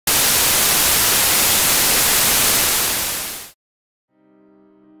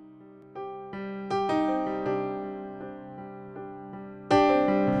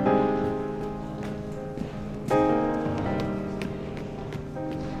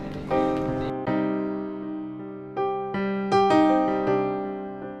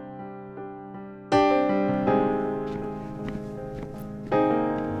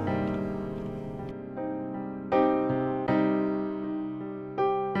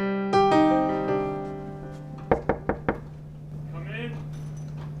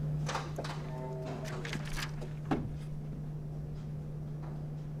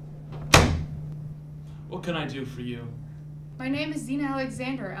do for you? My name is Zena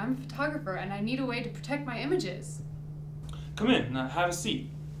Alexander. I'm a photographer and I need a way to protect my images. Come in, now have a seat.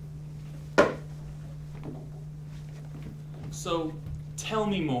 So, tell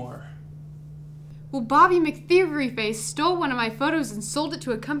me more. Well, Bobby McThieveryface stole one of my photos and sold it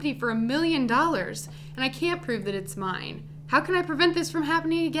to a company for $1 million, and I can't prove that it's mine. How can I prevent this from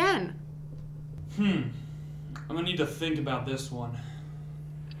happening again? I'm gonna need to think about this one.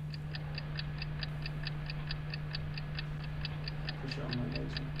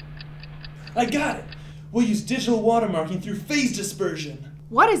 I got it! We'll use digital watermarking through phase dispersion.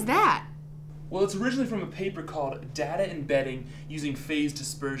 What is that? Well, it's originally from a paper called Data Embedding Using Phase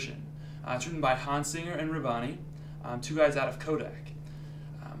Dispersion. It's written by Hansinger and Rabbani, two guys out of Kodak.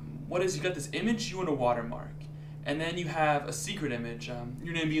 What is, you got this image you want to watermark, and then you have a secret image.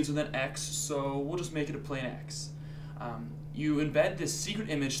 Your name begins with an X, so we'll just make it a plain X. You embed this secret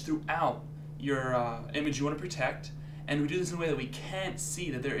image throughout your image you want to protect, and we do this in a way that we can't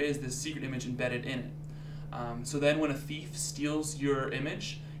see that there is this secret image embedded in it. So then when a thief steals your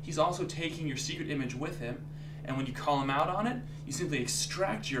image, he's also taking your secret image with him, and when you call him out on it, you simply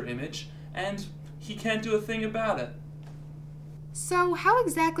extract your image, and he can't do a thing about it. So how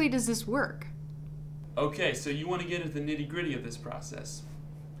exactly does this work? Okay, so you want to get into the nitty-gritty of this process.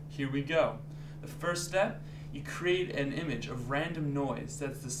 Here we go. The first step, you create an image of random noise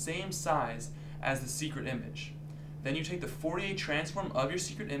that's the same size as the secret image. Then you take the Fourier transform of your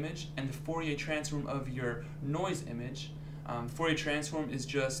secret image and the Fourier transform of your noise image. Fourier transform is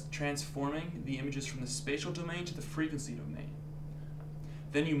just transforming the images from the spatial domain to the frequency domain.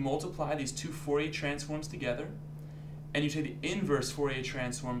 Then you multiply these two Fourier transforms together, and you take the inverse Fourier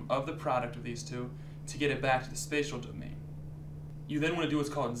transform of the product of these two to get it back to the spatial domain. You then want to do what's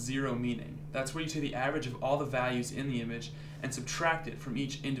called zero meaning. That's where you take the average of all the values in the image and subtract it from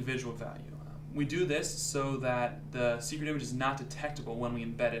each individual value. We do this so that the secret image is not detectable when we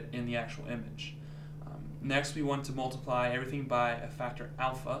embed it in the actual image. Next, we want to multiply everything by a factor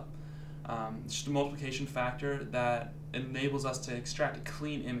alpha. It's just a multiplication factor that enables us to extract a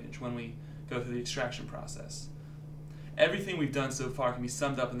clean image when we go through the extraction process. Everything we've done so far can be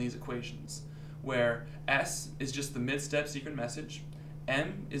summed up in these equations, where S is just the mid-step secret message,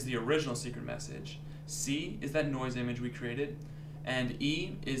 M is the original secret message, C is that noise image we created, and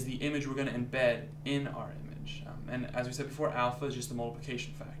E is the image we're going to embed in our image. And as we said before, alpha is just the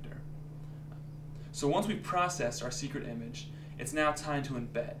multiplication factor. So once we've processed our secret image, it's now time to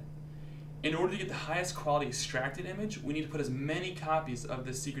embed. In order to get the highest quality extracted image, we need to put as many copies of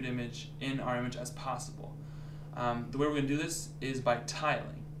this secret image in our image as possible. The way we're going to do this is by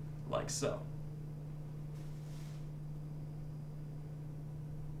tiling, like so.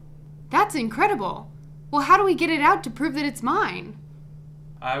 That's incredible. Well, how do we get it out to prove that it's mine?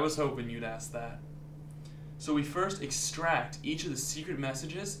 I was hoping you'd ask that. So we first extract each of the secret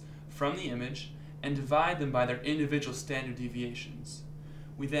messages from the image and divide them by their individual standard deviations.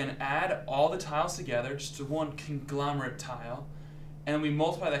 We then add all the tiles together just to one conglomerate tile, and we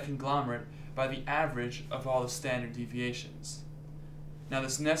multiply that conglomerate by the average of all the standard deviations. Now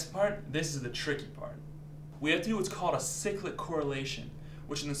this next part, this is the tricky part. We have to do what's called a cyclic correlation,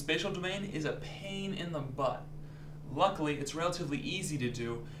 which in the spatial domain is a pain in the butt. Luckily, it's relatively easy to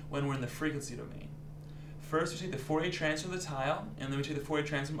do when we're in the frequency domain. First, we take the Fourier transform of the tile, and then we take the Fourier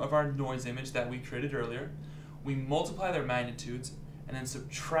transform of our noise image that we created earlier. We multiply their magnitudes, and then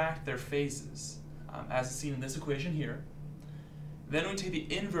subtract their phases, as is seen in this equation here. Then we take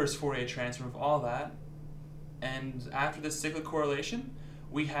the inverse Fourier transform of all that, and after this cyclic correlation,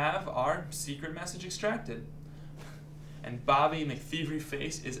 we have our secret message extracted. And Bobby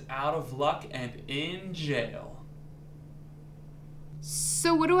McThieveryface is out of luck and in jail.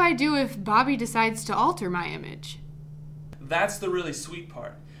 So what do I do if Bobby decides to alter my image? That's the really sweet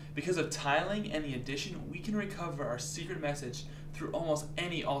part. Because of tiling and the addition, we can recover our secret message through almost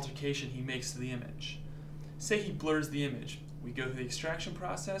any altercation he makes to the image. Say he blurs the image. We go through the extraction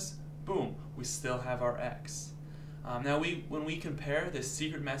process, boom, we still have our X. Now when we compare this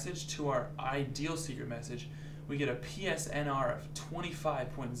secret message to our ideal secret message, we get a PSNR of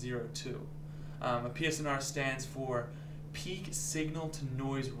 25.02. A PSNR stands for peak signal to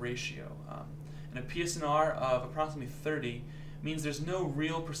noise ratio. And a PSNR of approximately 30 means there's no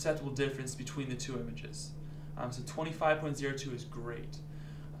real perceptible difference between the two images. So 25.02 is great.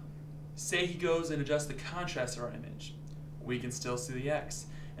 Say he goes and adjusts the contrast of our image. We can still see the X,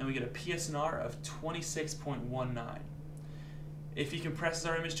 and we get a PSNR of 26.19. If he compresses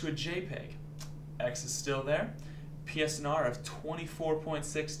our image to a JPEG, X is still there, PSNR of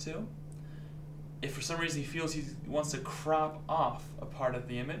 24.62. If for some reason he feels he wants to crop off a part of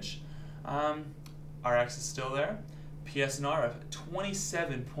the image, our X is still there, PSNR of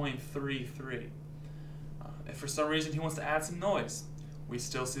 27.33. If for some reason he wants to add some noise, we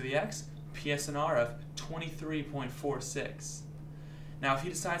still see the X, PSNR of 23.46. Now if he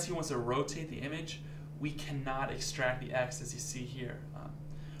decides he wants to rotate the image, we cannot extract the X as you see here.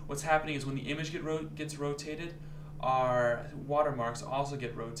 What's happening is when the image gets rotated, our watermarks also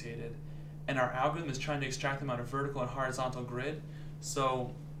get rotated, and our algorithm is trying to extract them on a vertical and horizontal grid,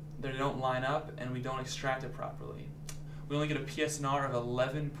 so they don't line up and we don't extract it properly. We only get a PSNR of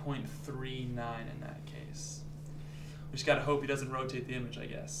 11.39 in that case. We just gotta hope he doesn't rotate the image, I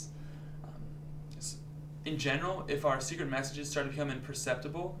guess. In general, if our secret messages start to become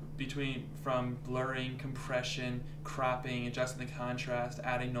imperceptible from blurring, compression, cropping, adjusting the contrast,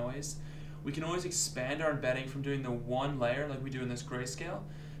 adding noise, we can always expand our embedding from doing the one layer like we do in this grayscale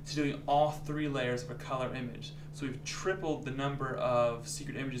to doing all 3 layers of a color image. So we've tripled the number of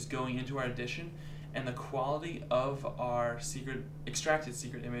secret images going into our addition, and the quality of our extracted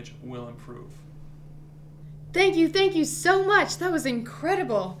secret image will improve. Thank you so much. That was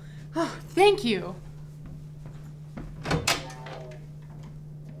incredible. Oh, thank you.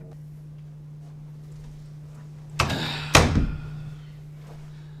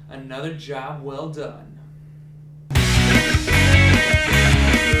 Another job well done.